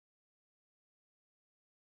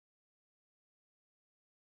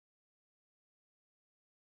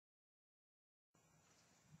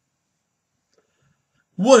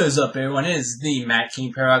What is up, everyone? It is the Matt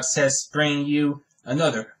King Paradox Test bringing you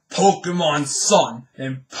another Pokemon Sun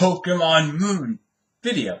and Pokemon Moon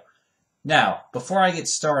video. Now, before I get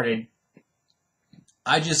started,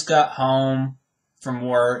 I just got home from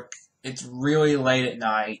work. It's really late at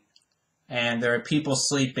night, and there are people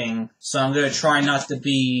sleeping, so I'm going to try not to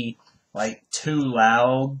be, too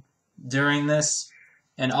loud during this.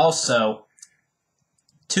 And also,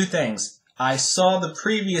 two things. I saw the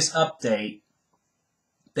previous update,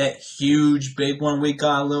 that huge big one we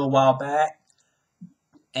got a little while back,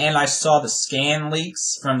 and I saw the scan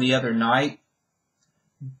leaks from the other night,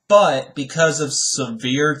 but because of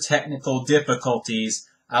severe technical difficulties,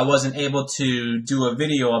 I wasn't able to do a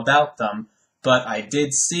video about them, but I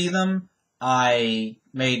did see them. I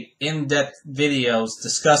made in-depth videos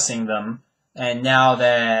discussing them, and now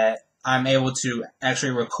that I'm able to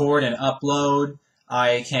actually record and upload,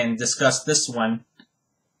 I can discuss this one.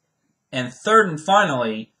 And third and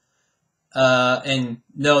finally, and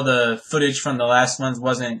no, the footage from the last ones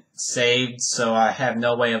wasn't saved, so I have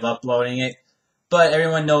no way of uploading it. But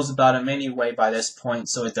everyone knows about them anyway by this point,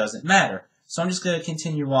 so it doesn't matter. So I'm just going to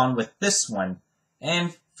continue on with this one.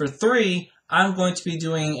 And for 3, I'm going to be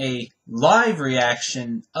doing a live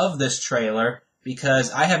reaction of this trailer,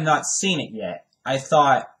 because I have not seen it yet. I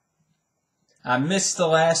thought I missed the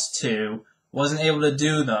last 2, wasn't able to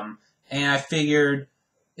do them, and I figured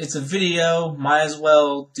it's a video, might as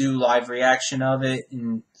well do live reaction of it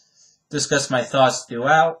and discuss my thoughts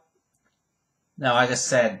throughout. Now, like I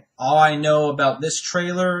said, all I know about this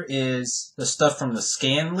trailer is the stuff from the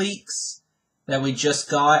scan leaks that we just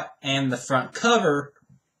got and the front cover,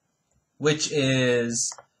 which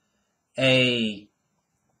is a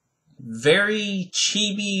very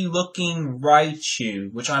chibi looking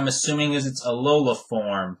Raichu, which I'm assuming is its Alola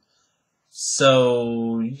form.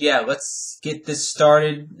 So, yeah, let's get this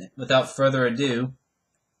started without further ado.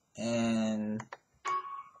 And,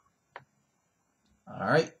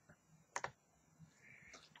 alright.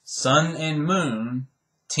 Sun and Moon.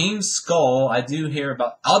 Team Skull, I do hear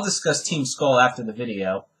about... I'll discuss Team Skull after the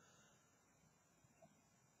video.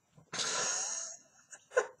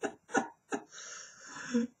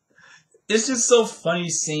 It's just so funny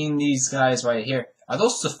seeing these guys right here. Are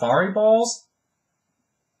those Safari Balls?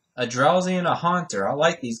 A Drowsy and a Haunter. I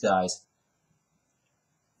like these guys.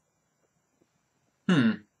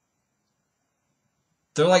 They're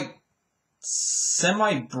like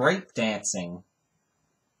semi-breakdancing.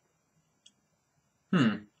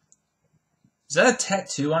 Is that a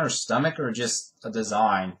tattoo on her stomach or just a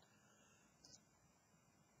design?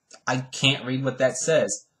 I can't read what that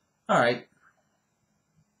says. Alright.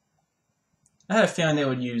 I had a feeling they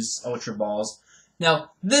would use Ultra Balls.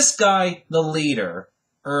 Now, this guy, the leader,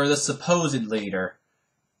 or the supposed leader,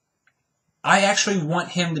 I actually want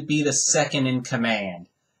him to be the second in command,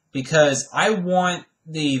 because I want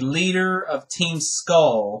the leader of Team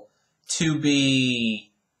Skull to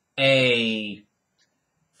be a...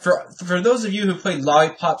 For those of you who played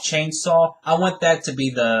Lollipop Chainsaw, I want that to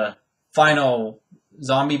be the final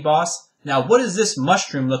zombie boss. Now, what is this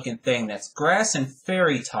mushroom-looking thing that's grass and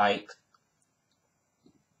fairy type?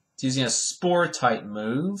 It's using a spore-type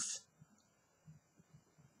move.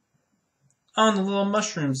 Oh, and the little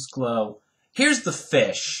mushrooms glow. Here's the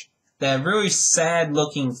fish. That really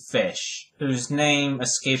sad-looking fish, whose name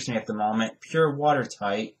escapes me at the moment. Pure water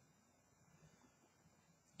type.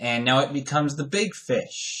 And now it becomes the big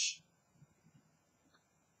fish.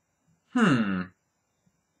 It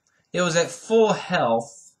was at full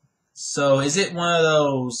health. So is it one of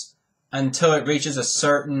those, until it reaches a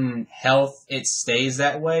certain health, it stays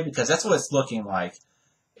that way? Because that's what it's looking like.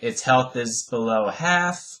 Its health is below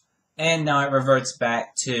half. And now it reverts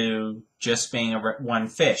back to just being one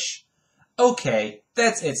fish. Okay,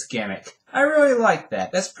 that's its gimmick. I really like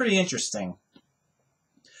that. That's pretty interesting.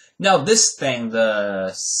 Now this thing,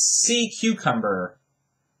 the sea cucumber.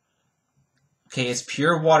 Okay, it's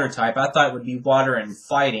pure water type. I thought it would be water and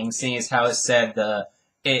fighting, seeing as how it said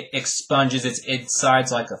it expunges its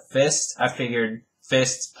insides like a fist. I figured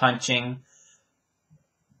fists, punching.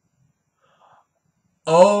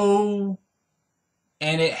 Oh...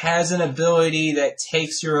 And it has an ability that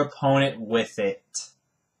takes your opponent with it.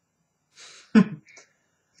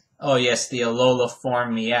 Oh yes, the Alola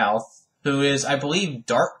form Meowth, who is, I believe,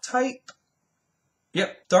 Dark type?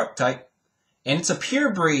 Yep, Dark type. And it's a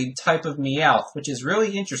pure breed type of Meowth, which is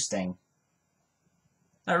really interesting.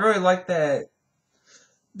 I really like that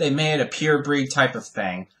they made it a pure breed type of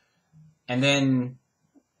thing. And then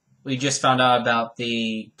we just found out about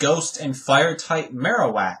the Ghost and Fire type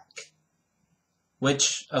Marowak.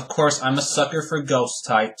 Which, of course, I'm a sucker for ghost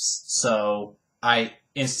types, so I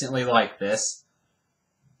instantly like this.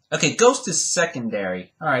 Okay, Ghost is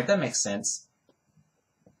secondary. Alright, that makes sense.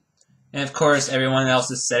 And of course, everyone else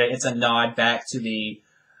has said it. It's a nod back to the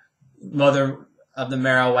Mother of the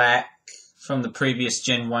Marowak from the previous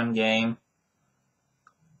Gen 1 game.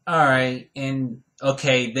 Alright, and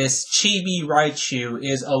okay, this Chibi Raichu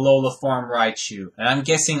is Alola form Raichu. And I'm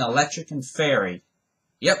guessing Electric and Fairy.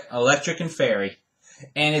 Yep, Electric and Fairy.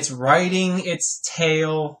 And it's riding its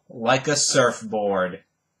tail like a surfboard.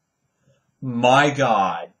 My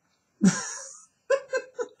god.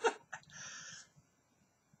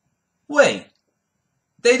 Wait,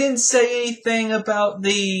 they didn't say anything about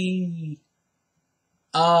the,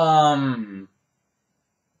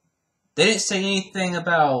 they didn't say anything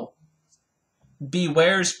about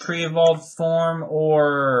Beware's pre-evolved form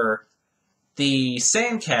or the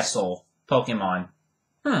Sandcastle Pokemon.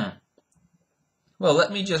 Well,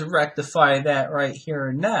 let me just rectify that right here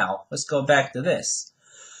and now. Let's go back to this.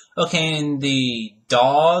 Okay, and the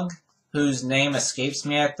dog, whose name escapes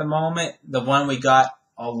me at the moment, the one we got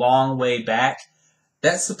a long way back,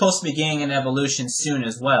 that's supposed to be getting an evolution soon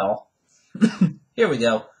as well. Here we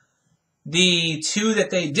go. The two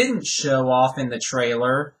that they didn't show off in the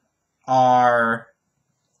trailer are...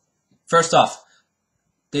 First off,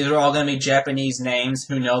 these are all going to be Japanese names.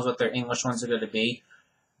 Who knows what their English ones are going to be.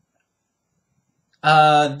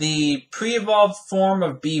 The pre-evolved form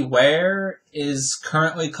of Beware is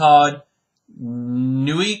currently called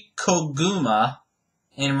Nuikoguma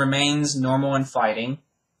and remains normal in fighting.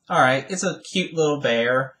 Alright, it's a cute little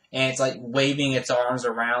bear, and it's like waving its arms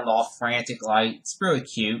around all frantic like. It's really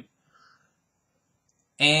cute.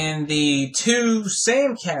 And the two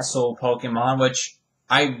Sandcastle Pokemon, which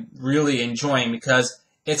I'm really enjoying because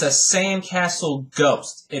it's a Sandcastle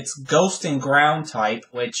Ghost. It's Ghost and Ground type,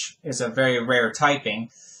 which is a very rare typing.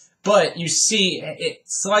 But you see,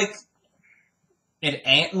 it's like an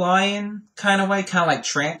antlion kind of way, kind of like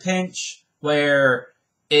Trampinch, where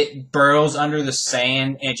it burrows under the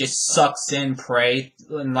sand and it just sucks in prey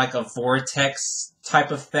in like a vortex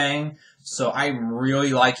type of thing. So I'm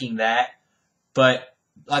really liking that. But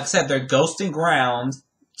like I said, they're Ghost and Ground.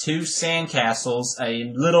 Two sandcastles,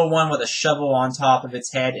 a little one with a shovel on top of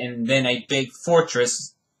its head, and then a big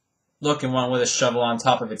fortress-looking one with a shovel on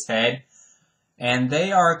top of its head. And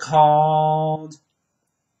they are called...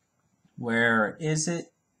 Where is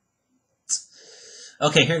it?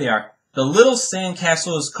 Okay, here they are. The little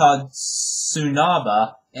sandcastle is called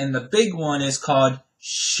Tsunaba, and the big one is called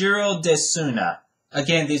Shirodesuna.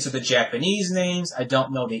 Again, these are the Japanese names. I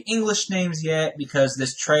don't know the English names yet because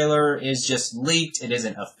this trailer is just leaked. It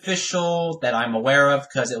isn't official that I'm aware of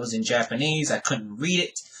because it was in Japanese. I couldn't read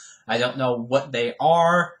it. I don't know what they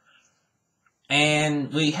are.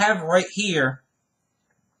 And we have right here,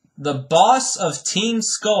 the boss of Team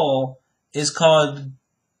Skull is called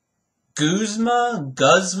Guzma? I'm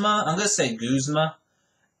going to say Guzma.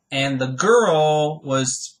 And the girl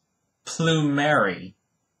was Plumeri.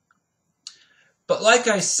 But like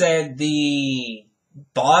I said, the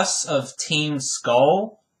boss of Team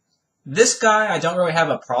Skull, this guy I don't really have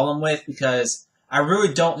a problem with because I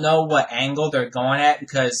really don't know what angle they're going at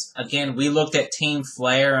because, again, we looked at Team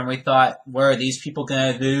Flare and we thought, what are these people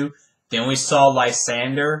going to do? Then we saw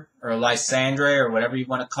Lysander, or Lysandre, or whatever you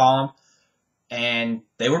want to call them, and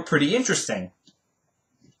they were pretty interesting.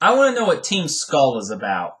 I want to know what Team Skull is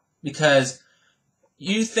about because...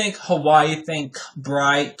 You think Hawaii, think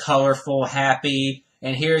bright, colorful, happy,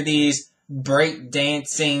 and here these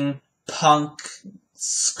break-dancing, punk,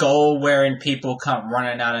 skull-wearing people come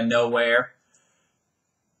running out of nowhere.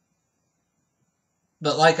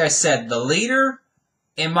 But like I said, the leader,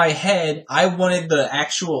 in my head, I wanted the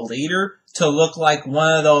actual leader to look like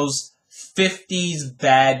one of those 50s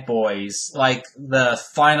bad boys, like the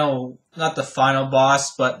final, not the final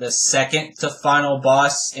boss, but the second to final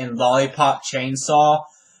boss in Lollipop Chainsaw.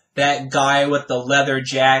 That guy with the leather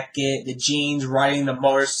jacket, the jeans, riding the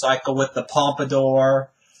motorcycle with the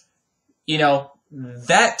pompadour. You know,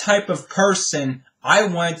 that type of person I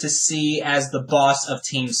wanted to see as the boss of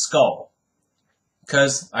Team Skull.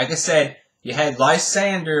 Because, like I said, you had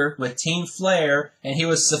Lysander with Team Flare, and he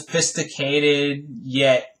was sophisticated,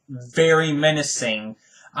 yet very menacing.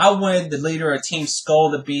 I wanted the leader of Team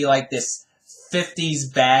Skull to be like this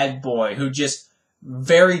 50s bad boy who just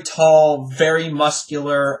very tall, very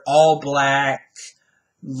muscular, all black,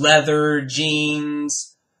 leather,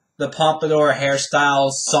 jeans, the pompadour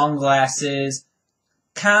hairstyles, sunglasses,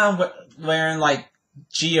 kind of wearing like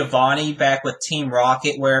Giovanni back with Team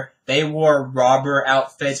Rocket where they wore robber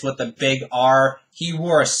outfits with a big R. He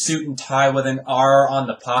wore a suit and tie with an R on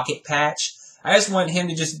the pocket patch. I just want him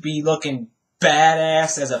to just be looking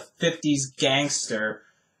badass as a 50s gangster.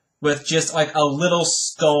 with just like a little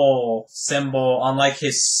skull symbol on like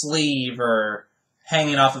his sleeve or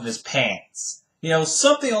hanging off of his pants. You know,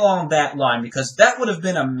 something along that line, because that would have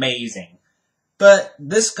been amazing. But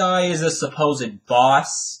this guy is a supposed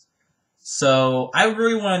boss, so I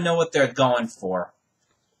really want to know what they're going for.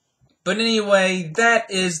 But anyway, that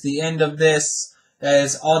is the end of this. That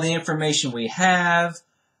is all the information we have.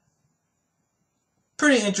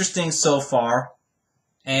 Pretty interesting so far.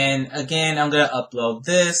 And again, I'm going to upload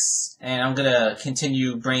this, and I'm going to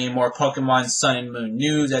continue bringing more Pokemon Sun and Moon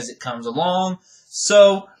news as it comes along.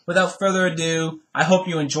 So, without further ado, I hope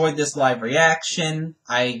you enjoyed this live reaction.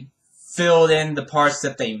 I filled in the parts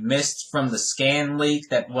that they missed from the scan leak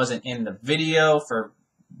that wasn't in the video for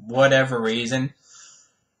whatever reason.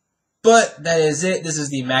 But that is it. This is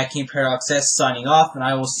the Mad King Paradox S signing off, and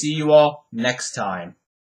I will see you all next time.